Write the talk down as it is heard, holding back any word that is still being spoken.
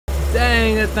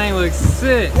Dang, that thing looks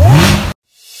sick.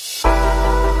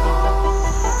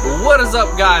 What is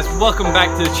up, guys? Welcome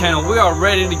back to the channel. We are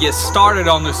ready to get started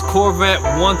on this Corvette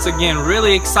once again.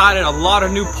 Really excited. A lot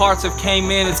of new parts have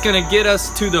came in. It's gonna get us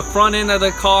to the front end of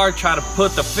the car, try to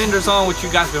put the fenders on, which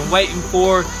you guys been waiting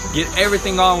for, get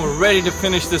everything on. We're ready to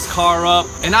finish this car up.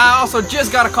 And I also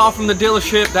just got a call from the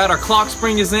dealership that our clock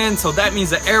spring is in, so that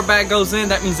means the airbag goes in.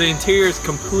 That means the interior is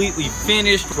completely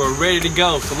finished. We're ready to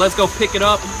go. So let's go pick it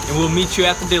up and we'll meet you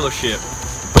at the dealership.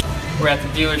 We're at the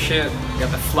dealership, got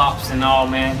the flops and all,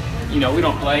 man. You know, we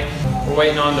don't play. We're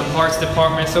waiting on the parts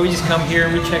department, so we just come here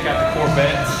and we check out the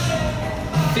Corvettes.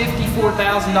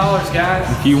 $54,000,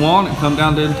 guys. If you want it, come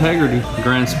down to Integrity.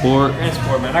 Grand Sport. Grand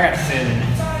Sport, man. I gotta sit in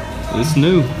it. It's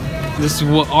new. This is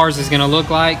what ours is gonna look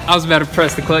like. I was about to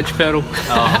press the clutch pedal.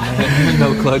 Oh man,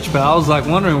 no clutch pedal. I was like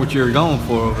wondering what you were going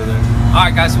for over there. All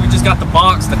right, guys, so we just got the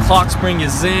box. The clock spring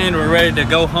is in. We're ready to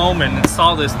go home and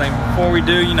install this thing. Before we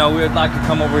do, you know, we would like to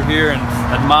come over here and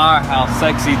admire how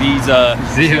sexy these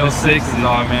Z06s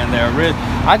are, man. They're really,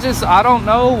 I don't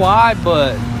know why,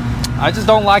 but I just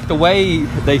don't like the way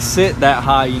they sit that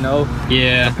high, you know?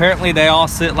 Yeah. Apparently they all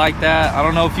sit like that. I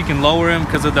don't know if you can lower them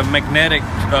because of the magnetic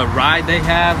ride they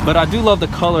have, but I do love the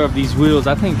color of these wheels.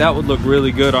 I think that would look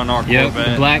really good on our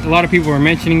Corvette. Black. A lot of people were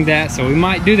mentioning that, so we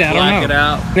might do that. Black I don't know. It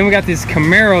out. Then we got this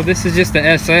Camaro. This is just the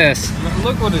SS.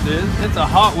 Look what it is. It's a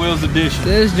Hot Wheels edition.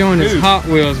 This joint is Hot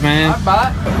Wheels, man. I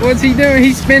buy it. What's he doing?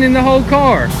 He's spinning the whole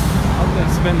car. I'm gonna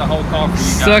spin the whole car for you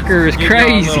guys. Sucker is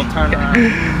crazy. A little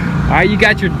turnaround. All right, you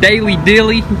got your daily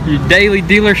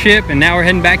dealership, and now we're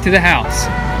heading back to the house.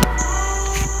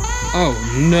 Oh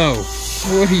no,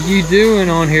 what are you doing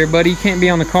on here, buddy? You can't be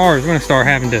on the cars. We're gonna start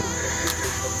having to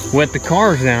wet the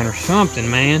cars down or something,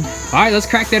 man. All right, let's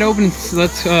crack that open.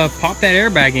 Let's pop that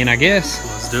airbag in, I guess.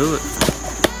 Let's do it.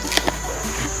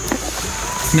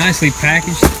 It's nicely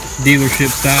packaged, dealership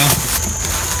style.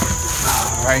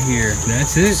 Right here.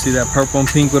 That's it. See that purple and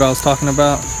pink, what I was talking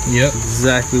about? Yep.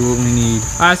 Exactly what we need.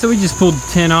 All right, so we just pulled the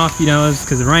tent off, you know,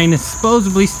 because the rain has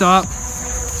supposedly stopped.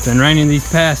 It's been raining these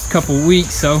past couple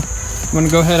weeks, so I'm gonna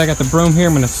go ahead. I got the broom here.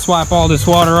 I'm gonna swipe all this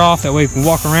water off. That way we can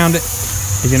walk around it.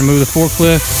 He's gonna move the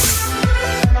forklift.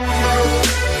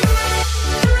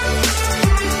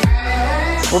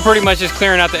 We're pretty much just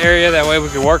clearing out the area. That way we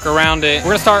can work around it.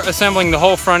 We're gonna start assembling the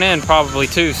whole front end probably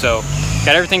too, so.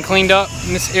 Got everything cleaned up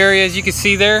in this area, as you can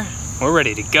see there. We're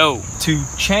ready to go. To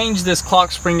change this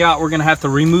clock spring out, we're gonna have to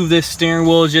remove this steering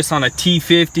wheel just on a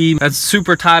T50. That's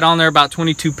super tight on there, about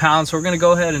 22 pounds. So we're gonna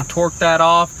go ahead and torque that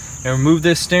off and remove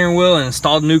this steering wheel and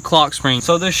install the new clock spring.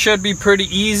 So this should be pretty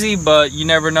easy, but you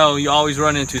never know. You always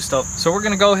run into stuff. So we're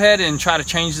gonna go ahead and try to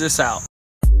change this out.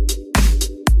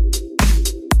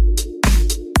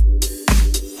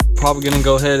 Probably gonna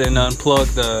go ahead and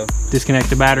unplug the... Disconnect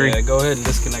the battery. Yeah, go ahead and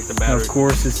disconnect the battery. Of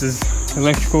course, this is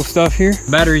electrical stuff here.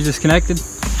 Battery's disconnected.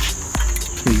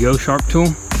 Here you go, sharp tool.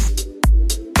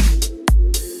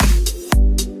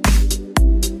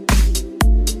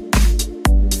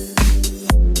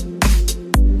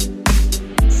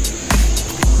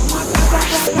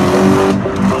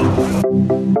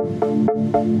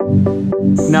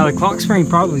 Now the clock spring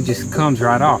probably just comes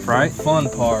right off, right? Fun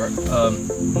part.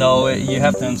 No, you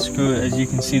have to unscrew it. As you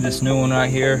can see, this new one right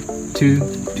here. Two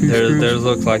screws? There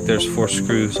looks like there's 4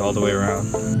 screws all the way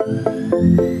around.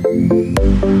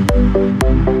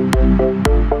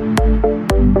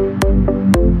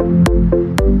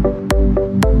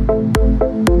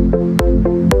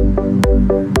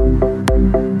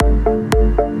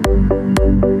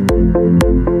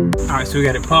 All right, so we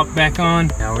got it popped back on.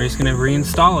 Now we're just gonna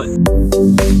reinstall it.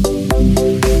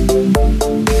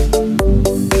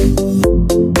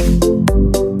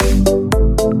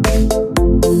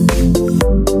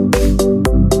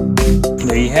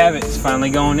 There you have it, it's finally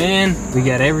going in. We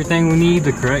got everything we need,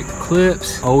 the correct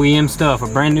clips, OEM stuff, a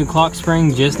brand new clock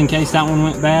spring just in case that one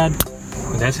went bad.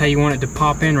 But that's how you want it to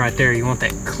pop in right there. You want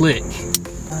that click.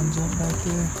 Thumbs up right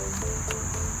there.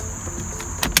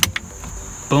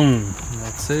 Boom.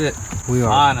 That's it. We are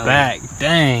finally back.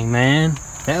 Dang, man.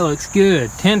 That looks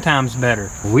good. 10 times better.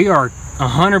 We are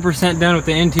 100% done with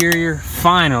the interior,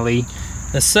 finally.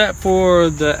 Except for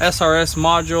the SRS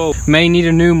module. May need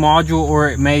a new module, or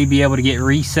it may be able to get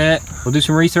reset. We'll do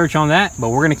some research on that, but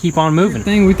we're gonna keep on moving.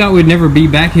 We thought we'd never be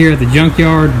back here at the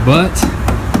junkyard, but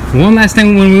one last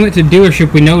thing, when we went to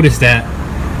dealership, we noticed that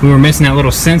we were missing that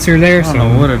little sensor there. I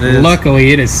don't know what it is.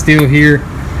 Luckily, it is still here.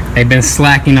 They've been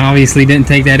slacking, obviously, didn't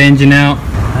take that engine out.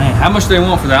 Man, how much do they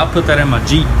want for that? I'll put that in my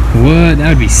Jeep. What? That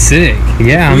would be sick.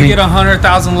 Yeah, if we get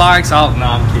 100,000 likes, no,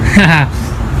 I'm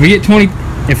kidding.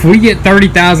 If we get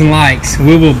 30,000 likes,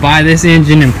 we will buy this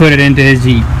engine and put it into his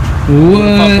Jeep. If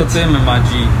I put What? them in my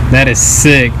Jeep. That is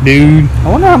sick, dude. I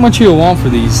wonder how much you'll want for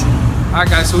these. Alright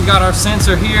guys, so we got our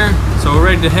sensor here. So we're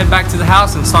ready to head back to the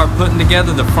house and start putting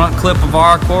together the front clip of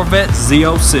our Corvette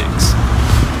Z06.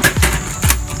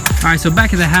 Alright, so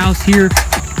back at the house here,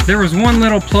 there was one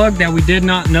little plug that we did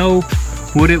not know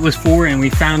what it was for, and we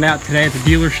found out today at the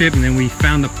dealership, and then we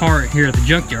found the part here at the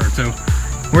junkyard. So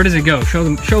where does it go? Show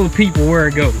the people where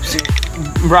it goes.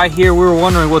 Right here, we were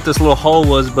wondering what this little hole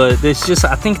was, but it's just,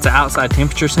 I think it's an outside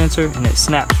temperature sensor, and it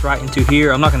snaps right into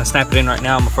here. I'm not gonna snap it in right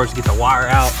now. I'm gonna first get the wire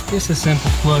out. Just a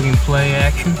simple plug and play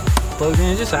action. Plug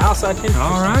in, just an outside temperature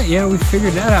All right, yeah, we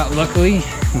figured that out, luckily.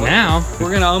 Now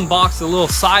we're gonna unbox the little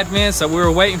side vents that we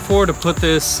were waiting for to put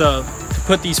this, to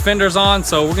put these fenders on.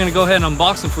 So we're gonna go ahead and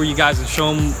unbox them for you guys and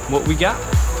show them what we got.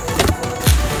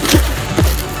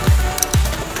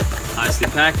 Nicely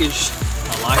packaged.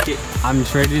 I like it. I'm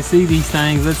just ready to see these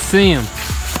things. Let's see them.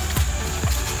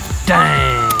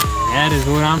 Dang, that is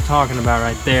what I'm talking about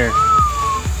right there.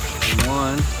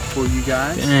 One for you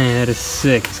guys. Dang, that is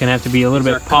sick. It's gonna have to be a little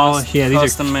bit polished. Yeah, these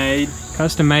custom made.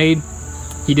 Custom made.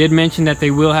 He did mention that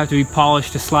they will have to be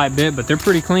polished a slight bit, but they're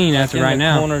pretty clean as of right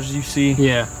now. Corners you see.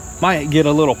 Yeah. Might get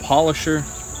a little polisher.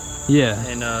 Yeah.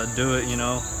 And do it, you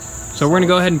know. So we're gonna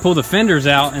go ahead and pull the fenders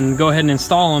out and go ahead and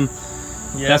install them.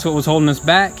 Yeah. That's what was holding us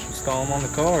back. Install them on the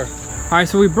car. All right,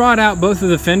 so we brought out both of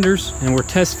the fenders and we're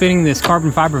test fitting this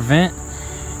carbon fiber vent.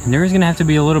 And there is gonna have to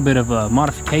be a little bit of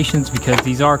modifications because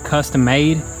these are custom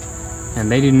made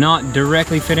and they do not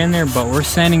directly fit in there, but we're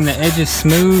sanding the edges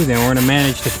smooth and we're gonna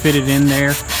manage to fit it in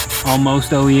there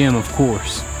almost OEM, of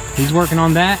course. He's working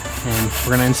on that and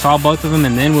we're gonna install both of them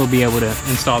and then we'll be able to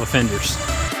install the fenders.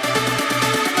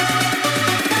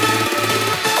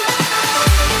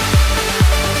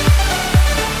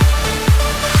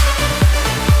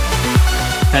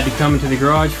 Had to come into the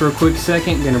garage for a quick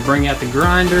second. Gonna bring out the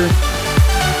grinder.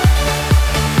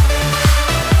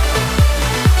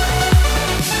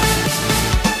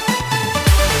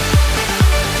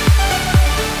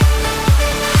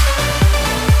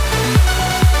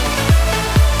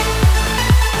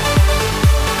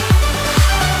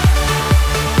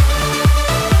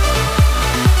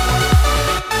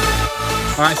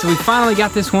 All right, so we finally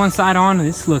got this one side on and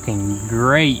it's looking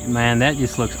great, man. That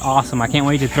just looks awesome. I can't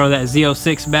wait to throw that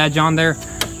Z06 badge on there.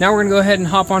 Now we're gonna go ahead and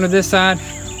hop onto this side.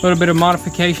 A little bit of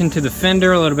modification to the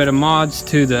fender, a little bit of mods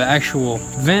to the actual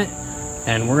vent,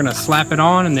 and we're gonna slap it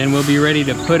on and then we'll be ready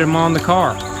to put them on the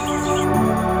car.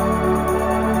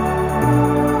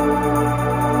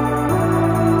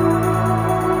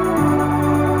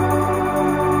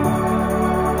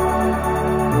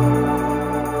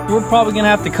 We're probably gonna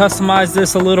have to customize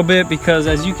this a little bit because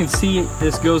as you can see,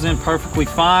 this goes in perfectly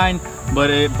fine, but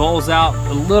it bowls out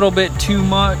a little bit too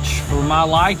much for my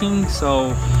liking. So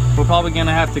we're probably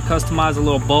gonna have to customize a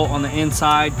little bolt on the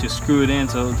inside to screw it in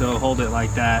so to hold it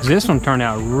like that. This one turned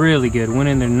out really good. Went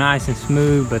in there nice and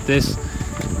smooth, but this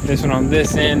one on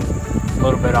this end, a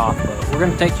little bit off. But we're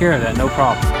gonna take care of that, no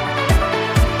problem.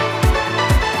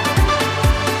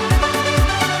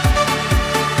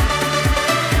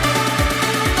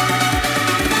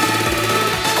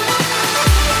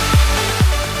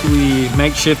 We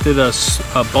makeshifted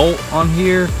a bolt on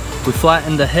here. We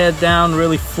flattened the head down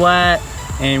really flat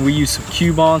and we used some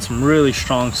Cubon, some really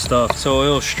strong stuff. So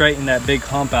it'll straighten that big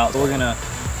hump out. So we're gonna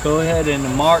go ahead and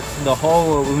mark the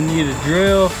hole where we need to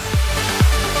drill.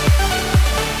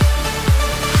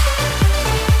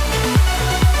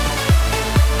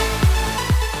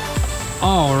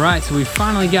 All right, so we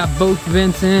finally got both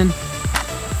vents in.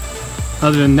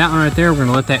 Other than that one right there, we're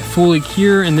gonna let that fully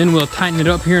cure and then we'll tighten it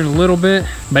up here in a little bit.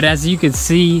 But as you can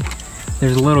see,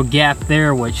 there's a little gap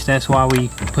there, which that's why we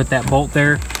put that bolt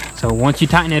there. So once you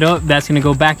tighten it up, that's gonna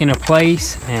go back into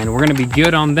place and we're gonna be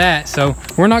good on that. So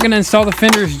we're not gonna install the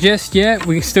fenders just yet.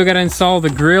 We still gotta install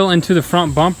the grill into the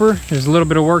front bumper. There's a little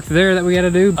bit of work there that we gotta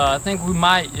do. I think we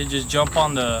might just jump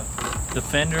on the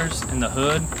fenders and the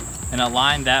hood and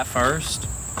align that first.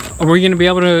 Are we gonna be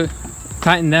able to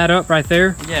tighten that up right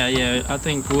there? Yeah, I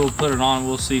think we'll put it on.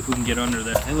 We'll see if we can get under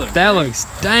that. That looks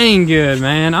dang good,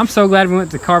 man. I'm so glad we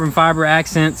went to carbon fiber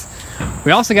accents.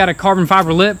 We also got a carbon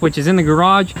fiber lip, which is in the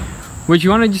garage. Would you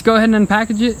want to just go ahead and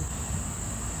unpackage it?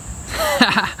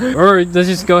 Or let's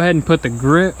just go ahead and put the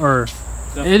grip, or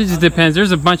it just depends.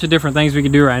 There's a bunch of different things we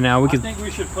could do right now. I think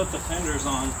we should put the fenders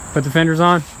on. Put the fenders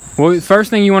on? Well, the first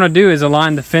thing you want to do is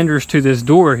align the fenders to this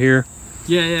door here.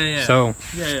 Yeah. So,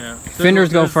 yeah. Fenders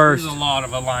go first. There's a lot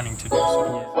of aligning to do.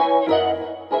 So.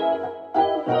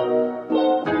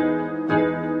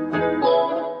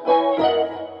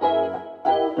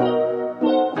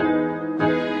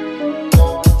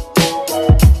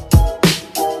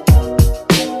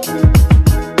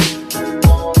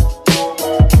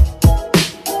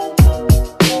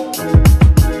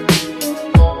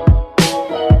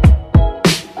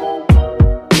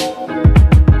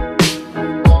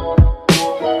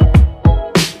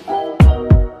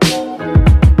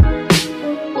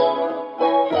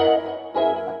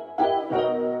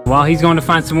 while he's going to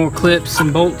find some more clips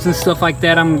and bolts and stuff like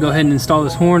that, I'm gonna go ahead and install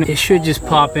this horn. It should just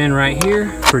pop in right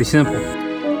here. Pretty simple.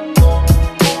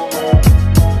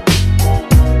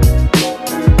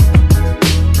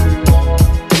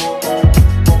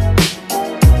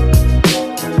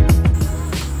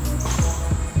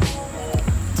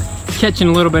 Catching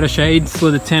a little bit of shade,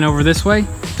 slid the tent over this way.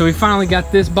 So we finally got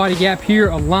this body gap here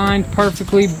aligned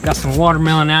perfectly. Got some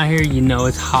watermelon out here. You know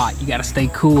it's hot. You gotta stay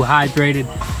cool, hydrated.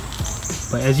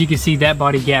 But as you can see, that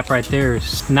body gap right there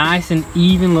is nice and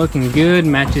even, looking good.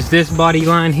 Matches this body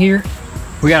line here.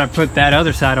 We gotta put that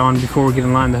other side on before we get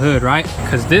in line the hood, right?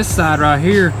 Because this side right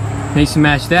here needs to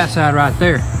match that side right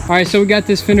there. All right, so we got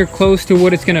this fender close to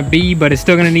what it's gonna be, but it's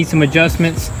still gonna need some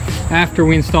adjustments after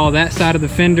we install that side of the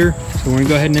fender. So we're gonna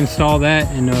go ahead and install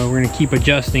that, and we're gonna keep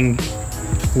adjusting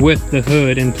with the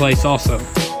hood in place also.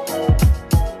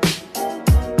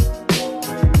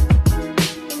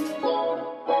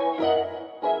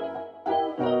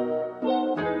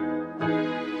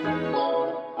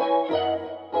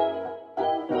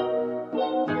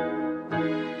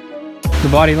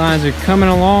 The body lines are coming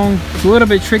along. It's a little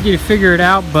bit tricky to figure it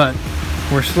out, but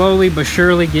we're slowly but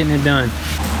surely getting it done.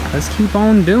 Let's keep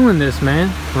on doing this,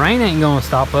 man. Rain ain't gonna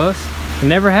stop us. It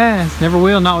never has, never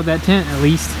will, not with that tent at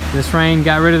least. This rain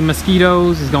got rid of the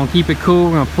mosquitoes. It's gonna keep it cool.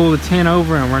 We're gonna pull the tent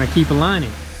over and we're gonna keep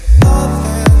aligning.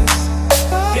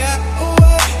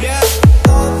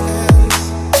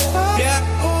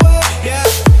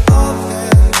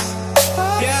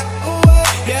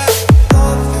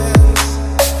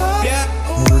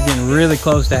 Really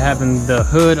close to having the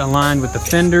hood aligned with the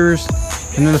fenders,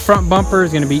 and then the front bumper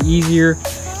is going to be easier,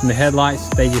 and the headlights,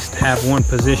 they just have one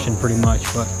position pretty much.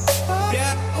 But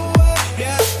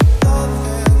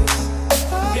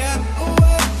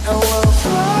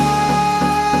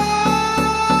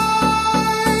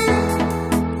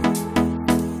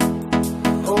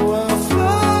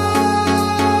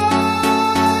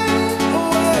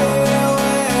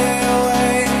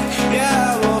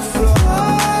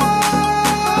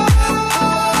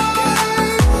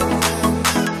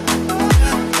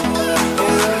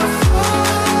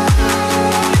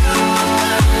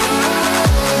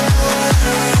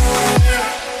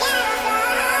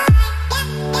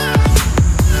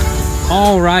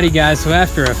alrighty guys, so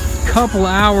after a couple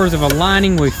hours of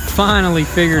aligning, we finally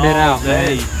figured it out.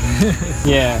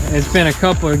 Yeah, it's been a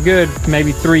couple of good,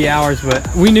 maybe 3 hours, but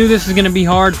we knew this was going to be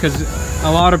hard because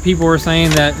a lot of people were saying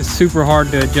that it's super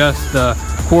hard to adjust the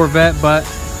Corvette. But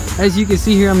as you can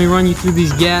see here, let me run you through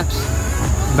these gaps.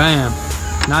 Bam,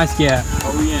 nice gap.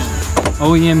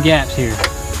 OEM gaps here.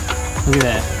 Look at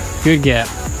that, good gap.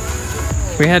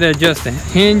 We had to adjust the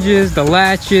hinges, the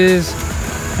latches,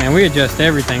 and we adjust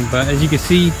everything. But as you can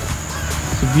see,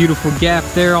 it's a beautiful gap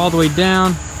there all the way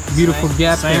down. Beautiful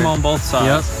gap there. Same on both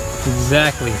sides. Yep,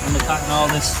 exactly. I'm gonna tighten all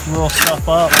this little stuff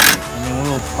up, and then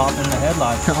we'll pop in the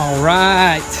headlights. All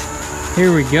right,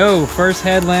 here we go. First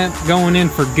headlamp going in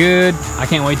for good. I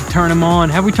can't wait to turn them on.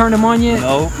 Have we turned them on yet?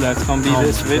 Nope, that's gonna be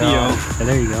this video. Yeah,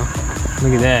 there you go.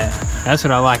 Look at that. That's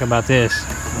what I like about this.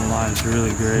 The line's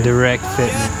really great. Direct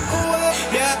fitment.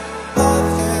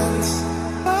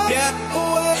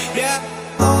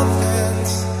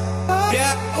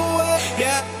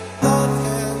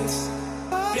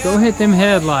 Go hit them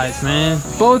headlights, man.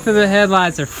 Both of the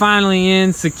headlights are finally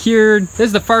in, secured. This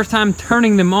is the first time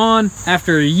turning them on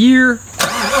after a year.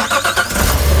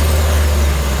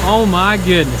 Oh my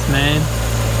goodness, man.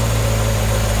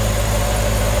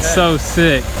 So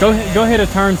sick. Go hit a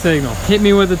turn signal. Hit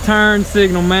me with a turn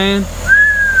signal, man.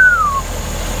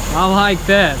 I like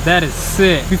that. That is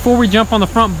sick. Before we jump on the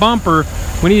front bumper,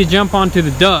 we need to jump onto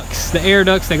the ducts, the air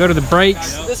ducts that go to the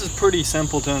brakes. This is pretty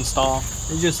simple to install.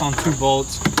 It's just on 2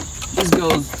 bolts. This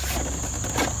goes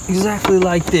exactly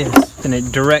like this. And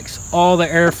it directs all the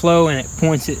airflow and it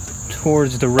points it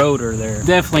towards the rotor there.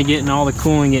 Definitely getting all the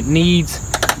cooling it needs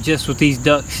just with these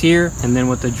ducts here. And then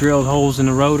with the drilled holes in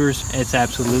the rotors, it's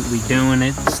absolutely doing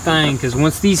its thing. Because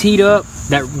once these heat up,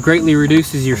 that greatly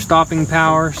reduces your stopping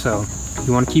power. So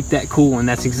you want to keep that cool, and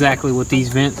that's exactly what these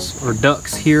vents or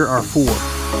ducts here are for.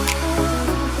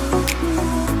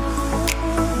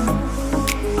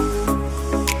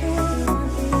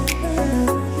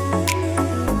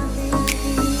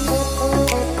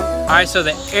 Alright, so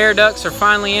the air ducts are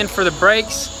finally in for the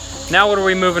brakes. Now what are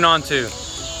we moving on to?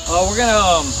 We're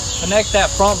gonna connect that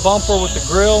front bumper with the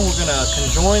grill. We're gonna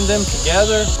conjoin them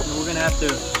together. And we're gonna have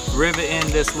to rivet in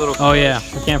this little. Oh yeah,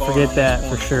 we can't forget that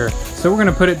for sure. So we're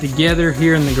gonna put it together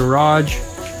here in the garage.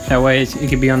 That way it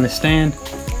can be on the stand.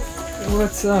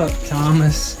 What's up,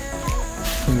 Thomas?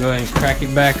 We'll go ahead and crack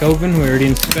it back open. We already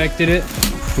inspected it.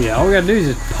 Yeah, all we gotta do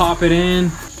is just pop it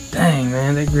in. Dang,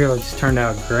 man, that grill just turned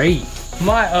out great.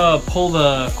 Might pull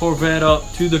the Corvette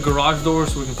up to the garage door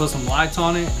so we can put some lights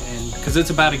on it, and because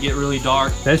it's about to get really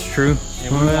dark. That's true.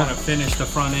 And we want to finish the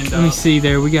front end up. Let me see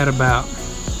there. We got about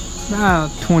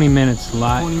 20 minutes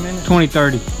light. 20 minutes? 20,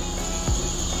 30.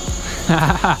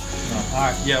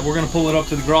 Alright, yeah, we're going to pull it up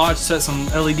to the garage, set some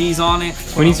LEDs on it.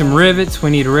 We need some rivets. We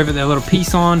need to rivet that little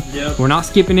piece on. Yep. We're not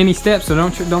skipping any steps, so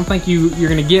don't think you're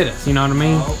going to get us. You know what I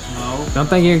mean? No. Don't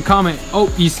think you can comment,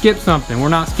 oh, you skipped something. We're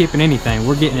not skipping anything.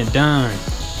 We're getting it done.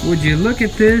 Would you look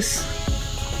at this?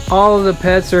 All of the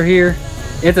pets are here.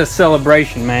 It's a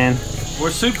celebration, man.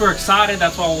 We're super excited.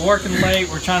 That's why we're working late.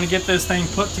 We're trying to get this thing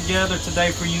put together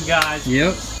today for you guys.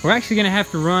 Yep. We're actually going to have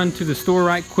to run to the store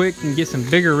right quick and get some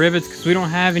bigger rivets because we don't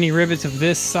have any rivets of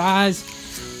this size.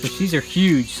 But these are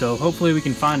huge, so hopefully we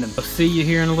can find them. I'll see you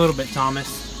here in a little bit, Thomas.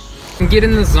 Get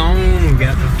in the zone. We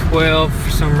got the 12 for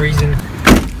some reason.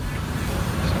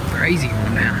 Crazy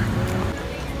one now.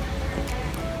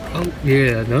 Oh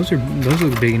yeah, those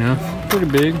look big enough. Pretty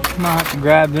big. Might have to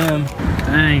grab them.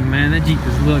 Dang, man, that Jeep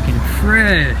is looking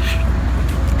fresh.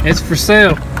 It's for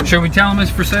sale. Should we tell them it's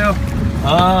for sale?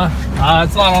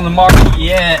 It's not on the market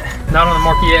yet. Not on the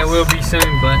market yet. We'll be soon,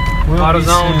 but We'll out of be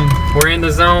zone. soon. We're in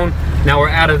the zone. Now we're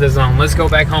out of the zone. Let's go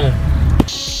back home.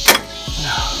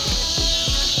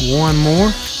 One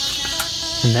more.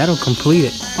 And that'll complete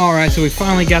it. All right, so we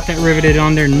finally got that riveted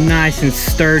on there nice and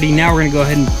sturdy. Now we're gonna go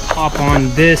ahead and pop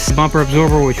on this bumper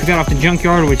absorber, which we got off the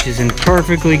junkyard, which is in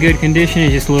perfectly good condition.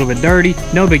 It's just a little bit dirty,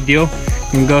 no big deal.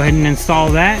 We can go ahead and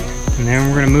install that, and then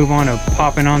we're gonna move on to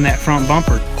popping on that front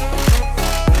bumper.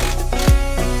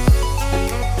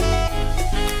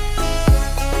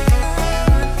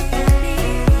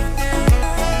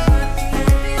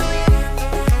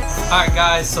 Alright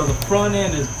guys, so the front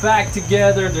end is back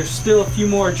together. There's still a few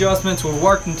more adjustments. We're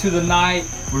working to the night.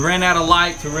 We ran out of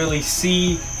light to really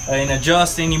see and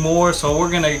adjust anymore, so we're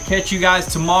gonna catch you guys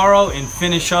tomorrow and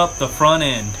finish up the front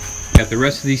end. Got the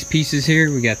rest of these pieces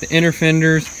here. We got the inner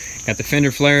fenders, got the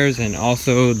fender flares, and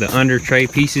also the under tray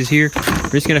pieces here.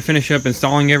 We're just gonna finish up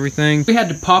installing everything. We had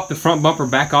to pop the front bumper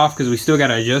back off because we still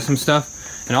gotta adjust some stuff.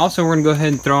 And also we're gonna go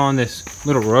ahead and throw on this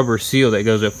little rubber seal that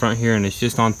goes up front here, and it's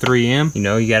just on 3M. You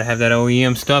know, you gotta have that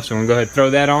OEM stuff, so we're gonna go ahead and throw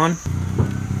that on.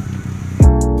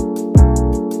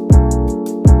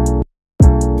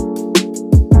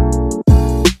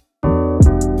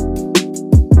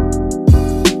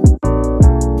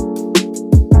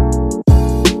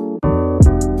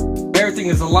 Everything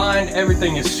is aligned,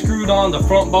 everything is screwed on, the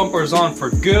front bumper is on for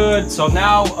good. So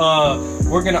now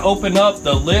we're gonna open up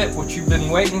the lip, which you've been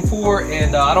waiting for,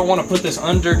 and I don't want to put this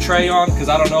under tray on because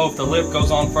I don't know if the lip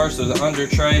goes on first or the under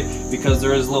tray, because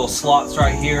there is little slots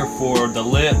right here for the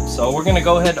lip. So we're gonna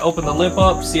go ahead and open the lip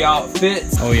up, see how it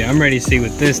fits. Oh yeah, I'm ready to see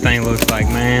what this thing looks like,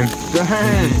 man.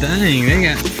 Dang, they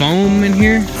got foam in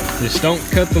here. Just don't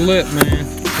cut the lip, man.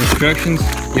 Instructions,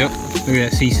 yep, look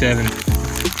at that C7.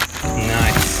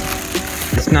 Nice.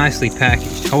 It's nicely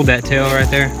packaged. Hold that tail right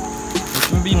there. It's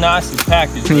gonna be nicely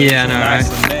packaged. Yeah, I know,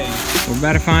 nicely right? made. We're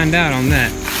about to find out on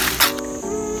that.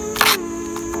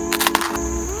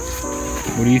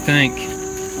 What do you think?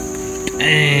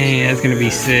 Dang, that's gonna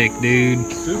be sick,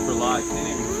 dude. Super light, can't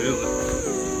even feel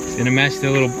it. It's gonna match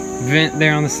the little vent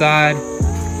there on the side.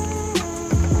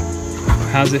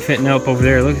 How's it fitting up over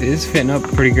there? Look, it's fitting up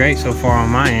pretty great so far on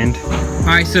my end. All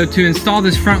right, so to install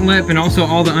this front lip and also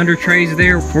all the under trays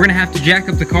there, we're gonna have to jack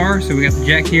up the car. So we got the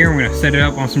jack here, and we're gonna set it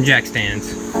up on some jack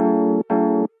stands.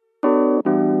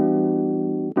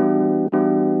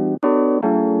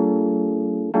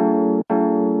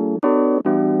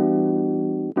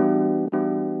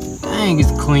 Dang,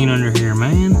 it's clean under here,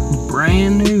 man.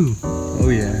 Brand new. Oh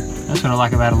yeah. That's what I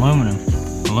like about aluminum.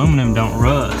 Aluminum don't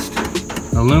rust.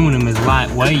 Aluminum is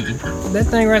lightweight. That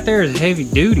thing right there is heavy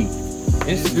duty.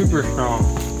 It's super strong.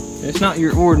 It's not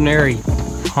your ordinary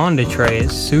Honda tray.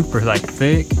 It's super like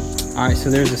thick. All right, so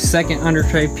there's a second under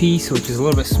tray piece, which is a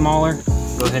little bit smaller.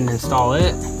 Go ahead and install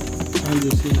it.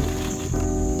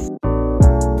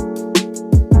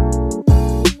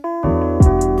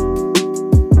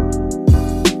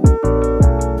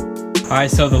 All right,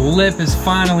 so the lip is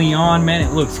finally on, man.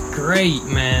 It looks great,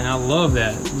 man. I love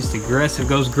that. Just aggressive,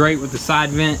 goes great with the side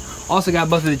vent. Also got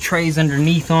both of the trays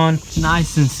underneath on,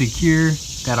 nice and secure.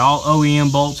 Got all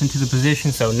OEM bolts into the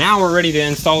position. So now we're ready to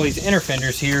install these inner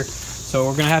fenders here. So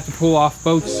we're gonna have to pull off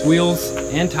both wheels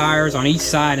and tires on each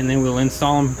side, and then we'll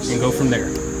install them and go from there.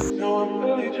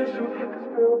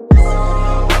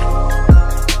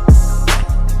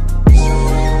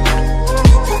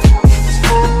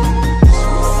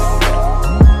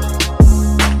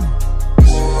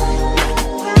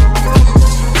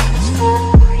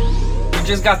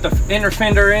 just got the inner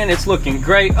fender in. It's looking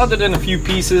great, other than a few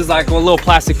pieces, like a little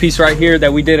plastic piece right here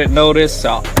that we didn't notice.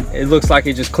 So it looks like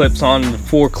it just clips on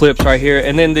 4 clips right here.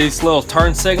 And then this little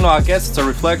turn signal, I guess it's a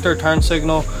reflector, turn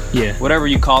signal, yeah, whatever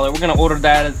you call it. We're gonna order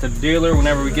that at the dealer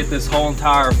whenever we get this whole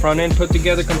entire front end put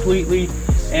together completely.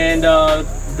 And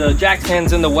the jack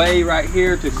stand's in the way right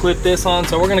here to clip this on,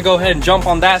 so we're gonna go ahead and jump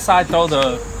on that side, throw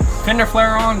the fender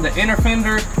flare on, the inner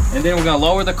fender, and then we're gonna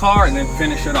lower the car and then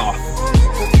finish it off.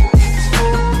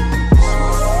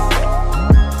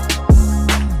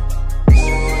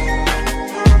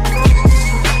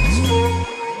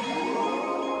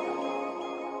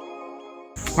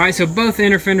 Alright, so both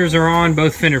inner fenders are on,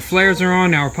 both fender flares are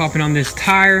on. Now we're popping on this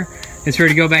tire. It's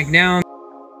ready to go back down.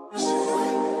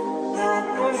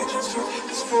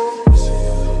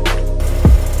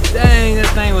 Dang, that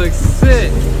thing looks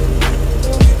sick.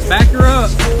 Back her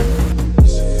up.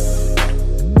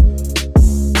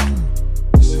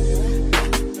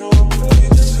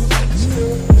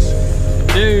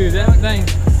 Dude, that thing.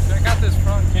 Check out this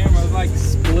front camera. It like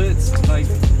splits like.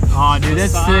 Oh, dude,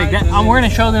 that's sick. We're gonna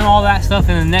show them all that stuff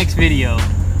in the next video,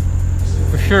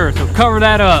 for sure. So cover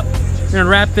that up. We're gonna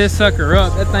wrap this sucker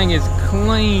up. That thing is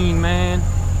clean, man.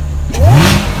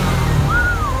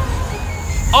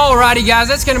 Alrighty guys,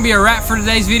 that's gonna be a wrap for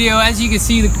today's video. As you can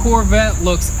see, the Corvette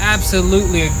looks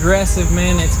absolutely aggressive,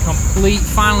 man. It's complete,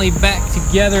 finally back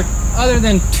together, other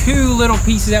than 2 little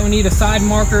pieces that we need, a side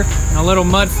marker and a little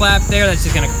mud flap there that's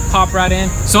just gonna pop right in.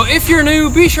 So if you're new,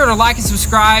 be sure to like and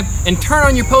subscribe and turn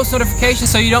on your post notifications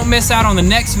so you don't miss out on the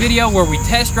next video where we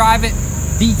test drive it,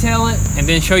 detail it, and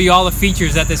then show you all the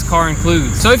features that this car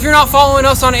includes. So if you're not following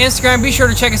us on Instagram, be sure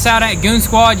to check us out at Goon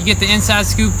Squad. You get the inside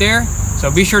scoop there. So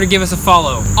be sure to give us a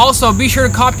follow. Also, be sure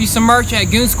to cop you some merch at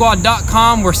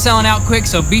goonsquad.com. We're selling out quick,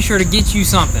 so be sure to get you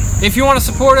something. If you want to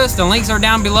support us, the links are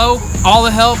down below. All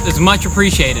the help is much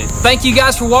appreciated. Thank you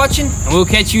guys for watching, and we'll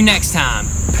catch you next time.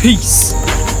 Peace.